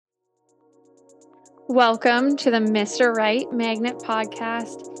Welcome to the Mr. Right Magnet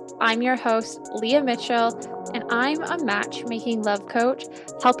Podcast. I'm your host, Leah Mitchell, and I'm a matchmaking love coach,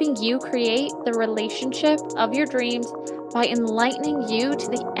 helping you create the relationship of your dreams by enlightening you to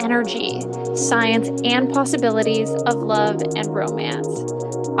the energy, science, and possibilities of love and romance.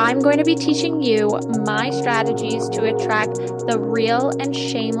 I'm going to be teaching you my strategies to attract the real and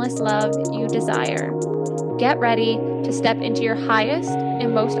shameless love you desire. Get ready to step into your highest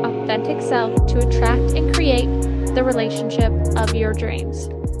and most authentic self to attract and create the relationship of your dreams.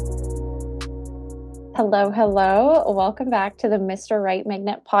 Hello. Welcome back to the Mr. Right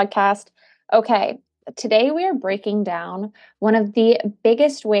Magnet Podcast. Okay, today we are breaking down one of the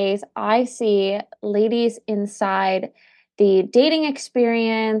biggest ways I see ladies inside the dating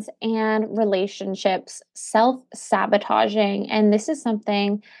experience and relationships self-sabotaging. And this is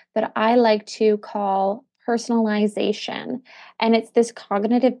something that I like to call personalization. And it's this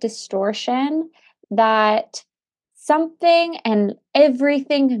cognitive distortion that something and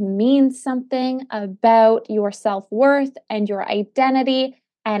everything means something about your self-worth and your identity.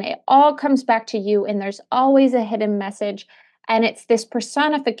 And it all comes back to you. And there's always a hidden message. And it's this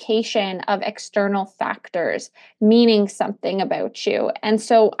personification of external factors meaning something about you. And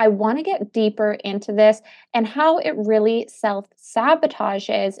so I want to get deeper into this and how it really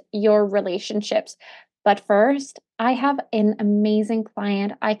self-sabotages your relationships. But first, I have an amazing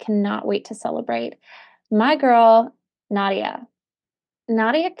client I cannot wait to celebrate. My girl, Nadia.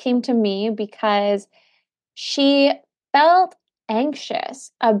 Nadia came to me because she felt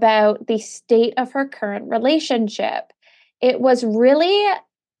anxious about the state of her current relationship. It was really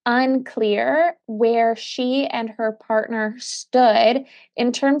unclear where she and her partner stood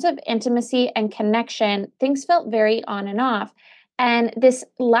in terms of intimacy and connection. Things felt very on and off. And this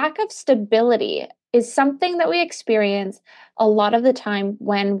lack of stability is something that we experience a lot of the time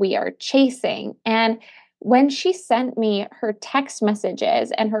when we are chasing. And when she sent me her text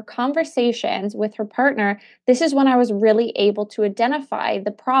messages and her conversations with her partner, this is when I was really able to identify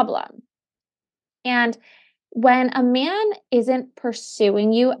the problem. And when a man isn't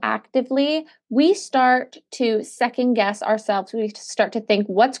pursuing you actively, we start to second guess ourselves. We start to think,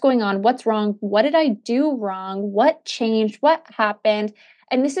 what's going on? What's wrong? What did I do wrong? What changed? What happened?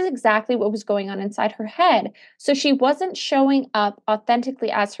 And this is exactly what was going on inside her head. So she wasn't showing up authentically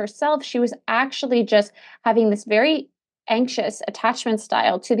as herself. She was actually just having this very anxious attachment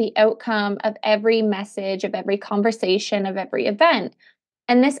style to the outcome of every message, of every conversation, of every event.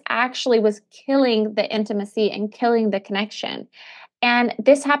 And this actually was killing the intimacy and killing the connection. And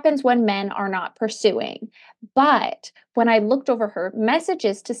this happens when men are not pursuing. But when I looked over her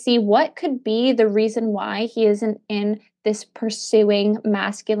messages to see what could be the reason why he isn't in this pursuing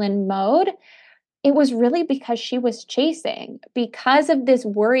masculine mode, it was really because she was chasing, because of this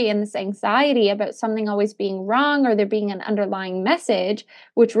worry and this anxiety about something always being wrong or there being an underlying message,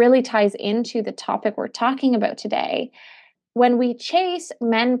 which really ties into the topic we're talking about today. When we chase,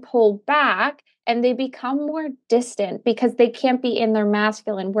 men pull back and they become more distant because they can't be in their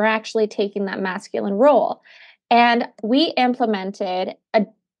masculine. We're actually taking that masculine role. And we implemented a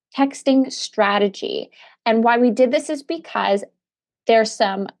texting strategy. And why we did this is because there's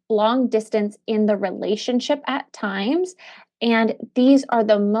some long distance in the relationship at times. And these are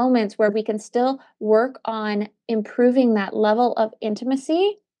the moments where we can still work on improving that level of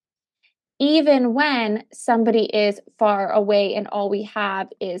intimacy even when somebody is far away and all we have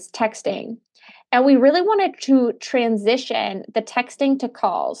is texting. And we really wanted to transition the texting to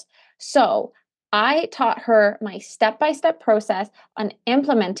calls. So I taught her my step by step process on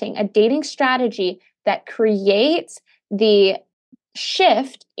implementing a dating strategy that creates the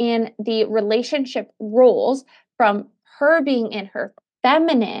shift in the relationship roles from her being in her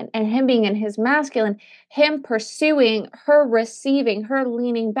feminine and him being in his masculine, him pursuing, her receiving, her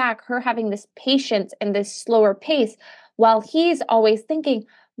leaning back, her having this patience and this slower pace, while he's always thinking,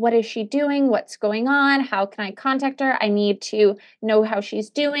 what is she doing? What's going on? How can I contact her? I need to know how she's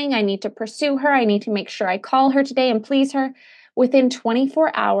doing. I need to pursue her. I need to make sure I call her today and please her. Within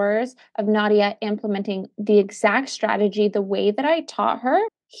 24 hours of Nadia implementing the exact strategy the way that I taught her,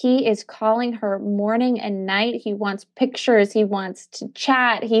 he is calling her morning and night. He wants pictures. He wants to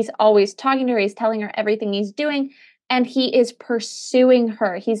chat. He's always talking to her. He's telling her everything he's doing. And he is pursuing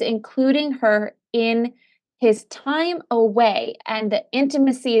her. He's including her in his time away. And the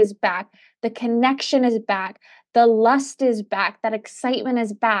intimacy is back. The connection is back. The lust is back. That excitement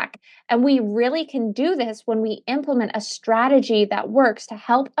is back. And we really can do this when we implement a strategy that works to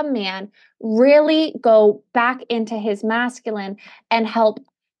help a man really go back into his masculine and help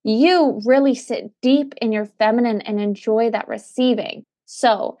you really sit deep in your feminine and enjoy that receiving.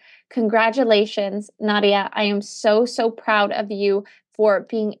 So, congratulations, Nadia. I am so, so proud of you for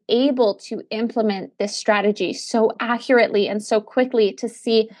being able to implement this strategy so accurately and so quickly to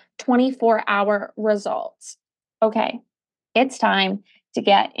see 24-hour results. Okay, it's time to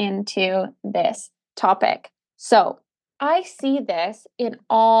get into this topic. So, I see this in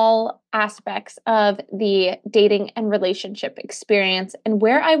all aspects of the dating and relationship experience. And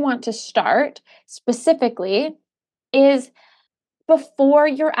where I want to start specifically is before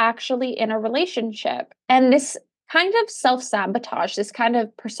you're actually in a relationship. And this kind of self sabotage, this kind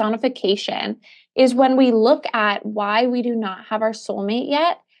of personification, is when we look at why we do not have our soulmate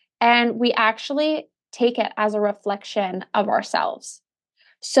yet, and we actually take it as a reflection of ourselves.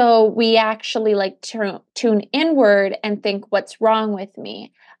 So we actually like tune inward and think, what's wrong with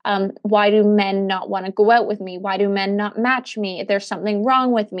me? Why do men not want to go out with me? Why do men not match me? There's something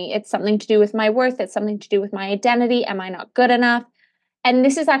wrong with me. It's something to do with my worth. It's something to do with my identity. Am I not good enough? And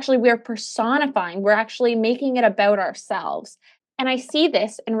this is actually, we're personifying, we're actually making it about ourselves. And I see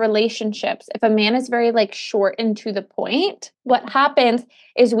this in relationships. If a man is very like short and to the point, what happens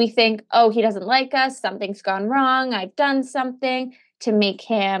is we think, oh, he doesn't like us, something's gone wrong, I've done something to make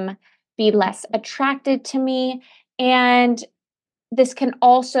him be less attracted to me. And this can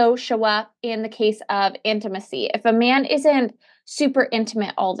also show up in the case of intimacy. If a man isn't super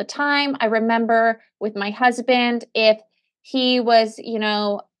intimate all the time, I remember with my husband, if he was,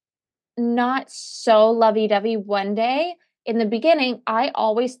 not so lovey-dovey one day, in the beginning, I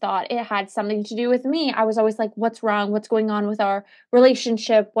always thought it had something to do with me. I was always like, what's wrong? What's going on with our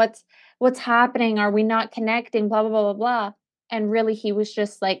relationship? What's happening? Are we not connecting? Blah, blah, blah, blah, blah. And really, he was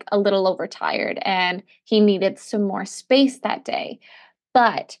just like a little overtired and he needed some more space that day.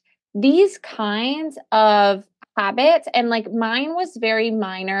 But these kinds of habits, and like mine was very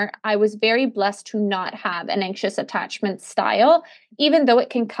minor. I was very blessed to not have an anxious attachment style, even though it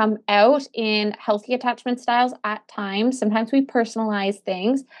can come out in healthy attachment styles at times. Sometimes we personalize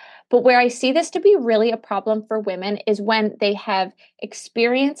things. But where I see this to be really a problem for women is when they have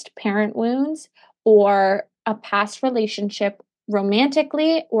experienced parent wounds or a past relationship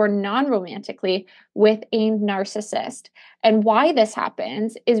romantically or non romantically with a narcissist. And why this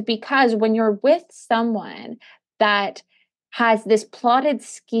happens is because when you're with someone that has this plotted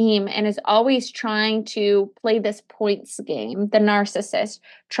scheme and is always trying to play this points game, the narcissist,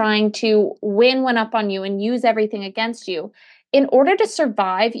 trying to win one up on you and use everything against you. In order to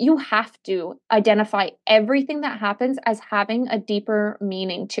survive, you have to identify everything that happens as having a deeper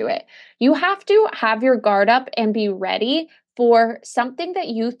meaning to it. You have to have your guard up and be ready for something that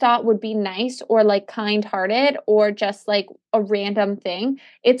you thought would be nice or like kind-hearted or just like a random thing.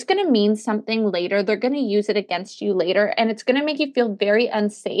 It's going to mean something later. They're going to use it against you later, and it's going to make you feel very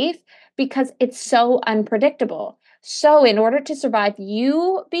unsafe because it's so unpredictable. So in order to survive,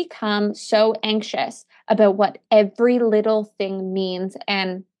 you become so anxious about what every little thing means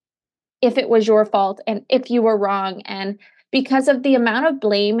and if it was your fault and if you were wrong. And because of the amount of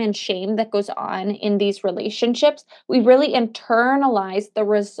blame and shame that goes on in these relationships, we really internalize the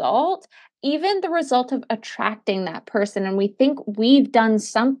result, even the result of attracting that person. And we think we've done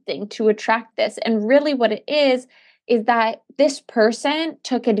something to attract this. And really, what it is that this person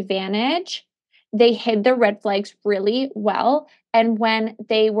took advantage. They hid their red flags really well. And when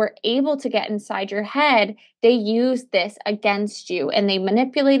they were able to get inside your head, they used this against you and they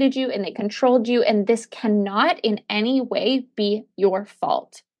manipulated you and they controlled you. And this cannot in any way be your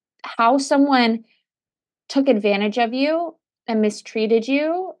fault. How someone took advantage of you and mistreated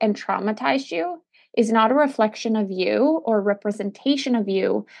you and traumatized you is not a reflection of you or representation of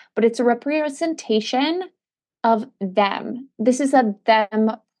you, but it's a representation of them. This is a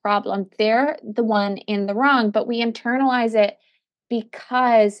them problem. They're the one in the wrong, but we internalize it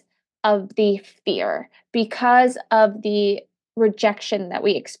because of the fear, because of the rejection that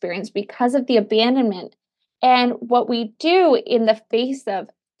we experience, because of the abandonment. And what we do in the face of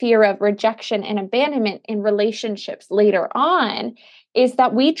fear of rejection and abandonment in relationships later on is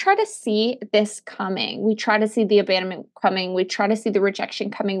that we try to see this coming. We try to see the abandonment coming. We try to see the rejection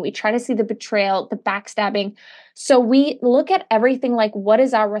coming. We try to see the betrayal, the backstabbing. So we look at everything like, what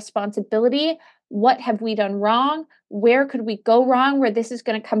is our responsibility? What have we done wrong? Where could we go wrong where this is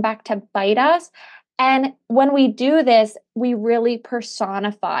going to come back to bite us? And when we do this, we really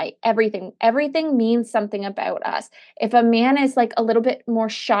personify everything. Everything means something about us. If a man is like a little bit more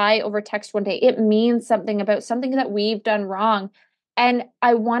shy over text one day, it means something about something that we've done wrong. And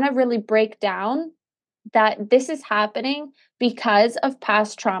I want to really break down that this is happening because of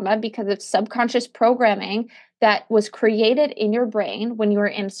past trauma, because of subconscious programming that was created in your brain when you were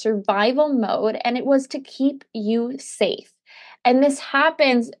in survival mode, and it was to keep you safe. And this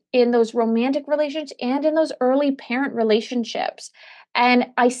happens in those romantic relationships and in those early parent relationships. And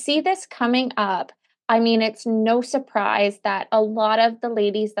I see this coming up. I mean, it's no surprise that a lot of the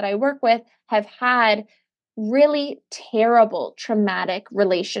ladies that I work with have had really terrible traumatic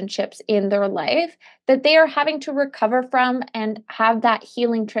relationships in their life that they are having to recover from and have that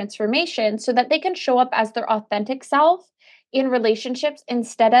healing transformation so that they can show up as their authentic self in relationships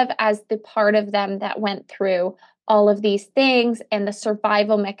instead of as the part of them that went through all of these things and the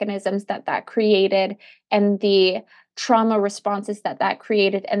survival mechanisms that created and the trauma responses that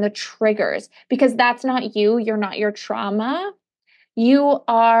created and the triggers, because that's not you. You're not your trauma. You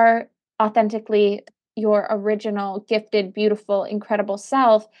are authentically your original, gifted, beautiful, incredible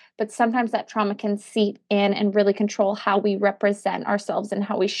self. But sometimes that trauma can seep in and really control how we represent ourselves and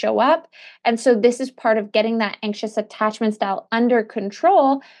how we show up. And so, this is part of getting that anxious attachment style under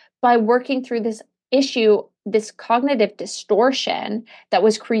control by working through this issue, this cognitive distortion that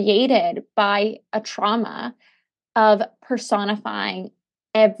was created by a trauma of personifying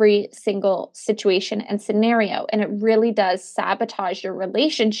every single situation and scenario. And it really does sabotage your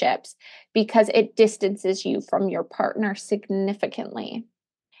relationships because it distances you from your partner significantly.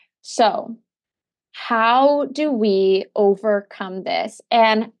 So, how do we overcome this?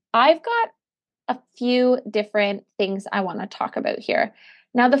 And I've got a few different things I want to talk about here.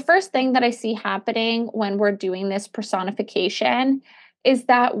 Now, the first thing that I see happening when we're doing this personification is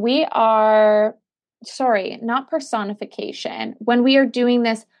that we are, sorry, not personification, when we are doing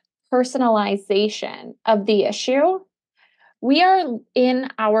this personalization of the issue, we are in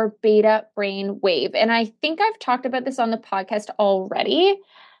our beta brain wave. And I think I've talked about this on the podcast already,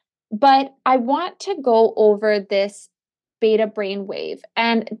 but I want to go over this beta brain wave.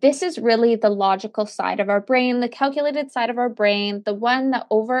 And this is really the logical side of our brain, the calculated side of our brain, the one that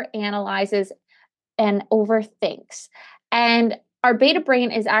overanalyzes and overthinks. And our beta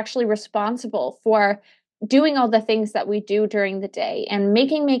brain is actually responsible for doing all the things that we do during the day and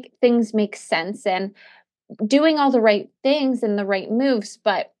making things make sense and doing all the right things and the right moves.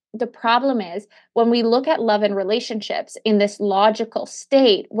 But the problem is when we look at love and relationships in this logical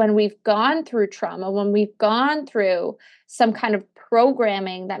state, when we've gone through trauma, when we've gone through some kind of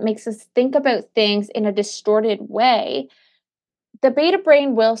programming that makes us think about things in a distorted way, the beta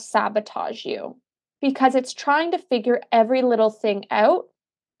brain will sabotage you because it's trying to figure every little thing out,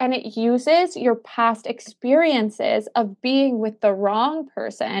 and it uses your past experiences of being with the wrong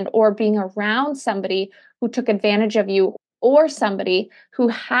person or being around somebody who took advantage of you or somebody who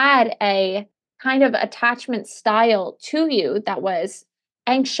had a kind of attachment style to you that was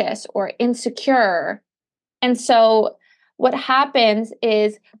anxious or insecure. And so what happens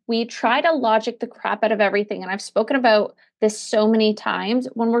is we try to logic the crap out of everything. And I've spoken about this so many times.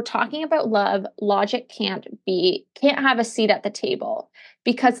 When we're talking about love, logic can't have a seat at the table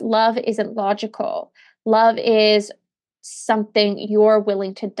because love isn't logical. Love is something you're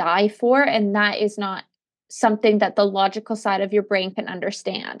willing to die for, and that is not something that the logical side of your brain can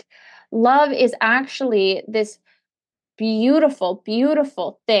understand. Love is actually this beautiful,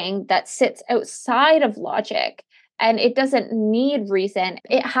 beautiful thing that sits outside of logic, and it doesn't need reason.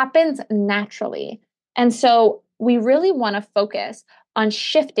 It happens naturally. And so we really want to focus on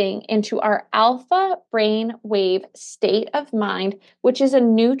shifting into our alpha brain wave state of mind, which is a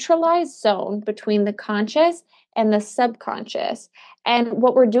neutralized zone between the conscious and the subconscious. And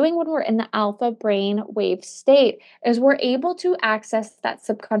what we're doing when we're in the alpha brain wave state is we're able to access that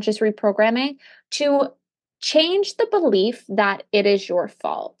subconscious reprogramming to change the belief that it is your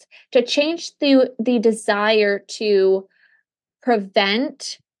fault, to change the desire to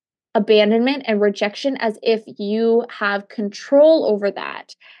prevent abandonment and rejection as if you have control over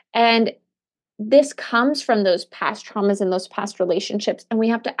that. And this comes from those past traumas and those past relationships. And we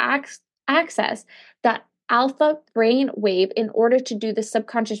have to access that alpha brain wave in order to do the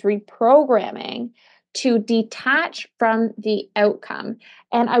subconscious reprogramming to detach from the outcome.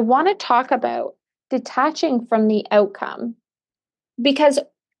 And I want to talk about detaching from the outcome because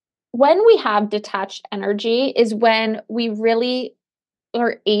when we have detached energy is when we really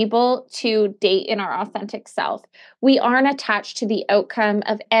are able to date in our authentic self. We aren't attached to the outcome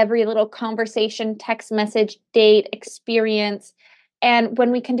of every little conversation, text message, date, experience. And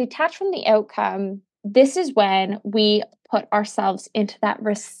when we can detach from the outcome, this is when we put ourselves into that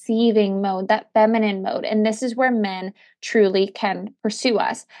receiving mode, that feminine mode. And this is where men truly can pursue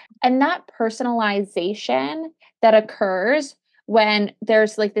us. And that personalization that occurs when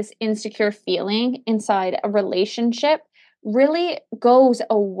there's like this insecure feeling inside a relationship really goes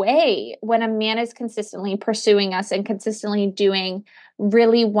away when a man is consistently pursuing us and consistently doing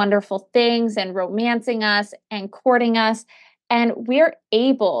really wonderful things and romancing us and courting us. And we're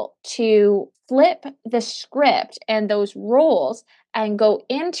able to flip the script and those roles and go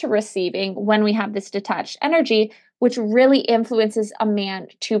into receiving when we have this detached energy, which really influences a man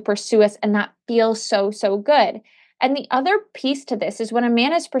to pursue us. And that feels so, so good. And the other piece to this is when a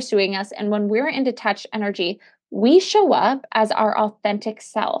man is pursuing us and when we're in detached energy, we show up as our authentic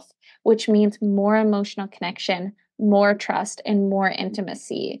self, which means more emotional connection, more trust, and more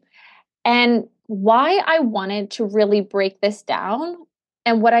intimacy. And why I wanted to really break this down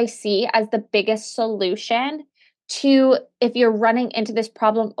and what I see as the biggest solution to if you're running into this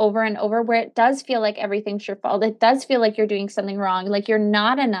problem over and over, where it does feel like everything's your fault, it does feel like you're doing something wrong, like you're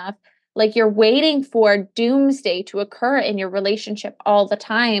not enough, like you're waiting for doomsday to occur in your relationship all the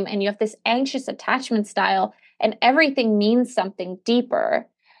time, and you have this anxious attachment style, and everything means something deeper.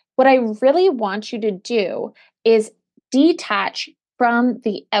 What I really want you to do is detach from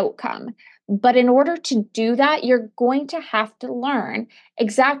the outcome. But in order to do that, you're going to have to learn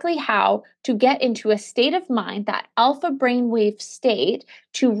exactly how to get into a state of mind, that alpha brainwave state,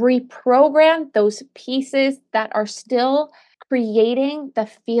 to reprogram those pieces that are still creating the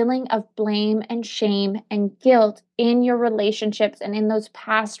feeling of blame and shame and guilt in your relationships and in those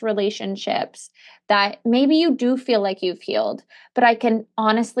past relationships that maybe you do feel like you've healed. But I can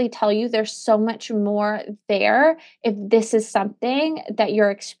honestly tell you there's so much more there if this is something that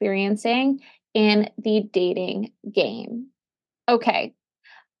you're experiencing in the dating game. Okay.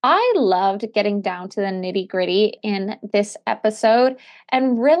 I loved getting down to the nitty-gritty in this episode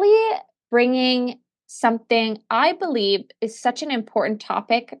and really bringing something I believe is such an important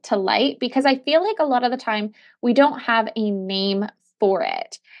topic to light, because I feel like a lot of the time we don't have a name for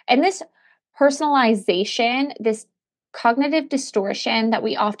it. And this personalization, this cognitive distortion that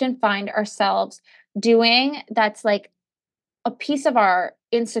we often find ourselves doing, that's like a piece of our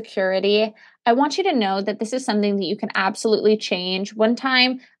insecurity. I want you to know that this is something that you can absolutely change. One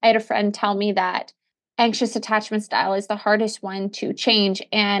time I had a friend tell me that anxious attachment style is the hardest one to change.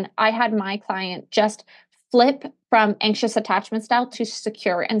 And I had my client just flip from anxious attachment style to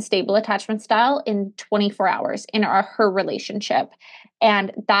secure and stable attachment style in 24 hours in her relationship.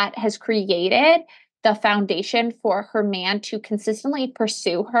 And that has created the foundation for her man to consistently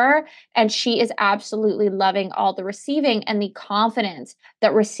pursue her. And she is absolutely loving all the receiving and the confidence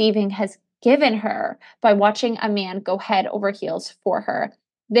that receiving has given her by watching a man go head over heels for her.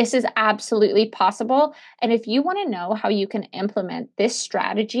 This is absolutely possible. And if you want to know how you can implement this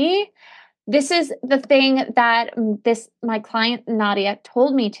strategy, this is the thing that my client Nadia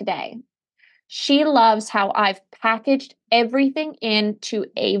told me today. She loves how I've packaged everything into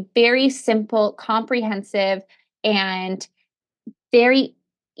a very simple, comprehensive, and very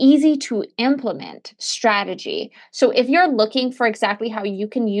easy to implement strategy. So if you're looking for exactly how you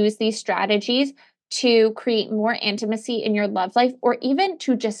can use these strategies to create more intimacy in your love life, or even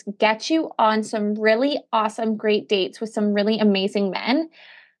to just get you on some really awesome, great dates with some really amazing men,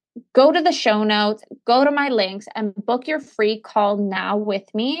 go to the show notes, go to my links, and book your free call now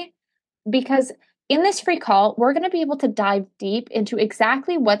with me. Because in this free call, we're going to be able to dive deep into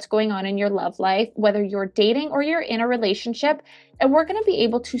exactly what's going on in your love life, whether you're dating or you're in a relationship. And we're going to be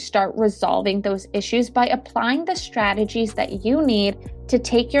able to start resolving those issues by applying the strategies that you need to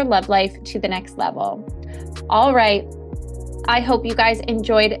take your love life to the next level. All right. I hope you guys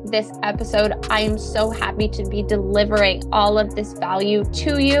enjoyed this episode. I am so happy to be delivering all of this value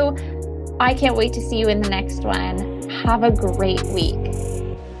to you. I can't wait to see you in the next one. Have a great week.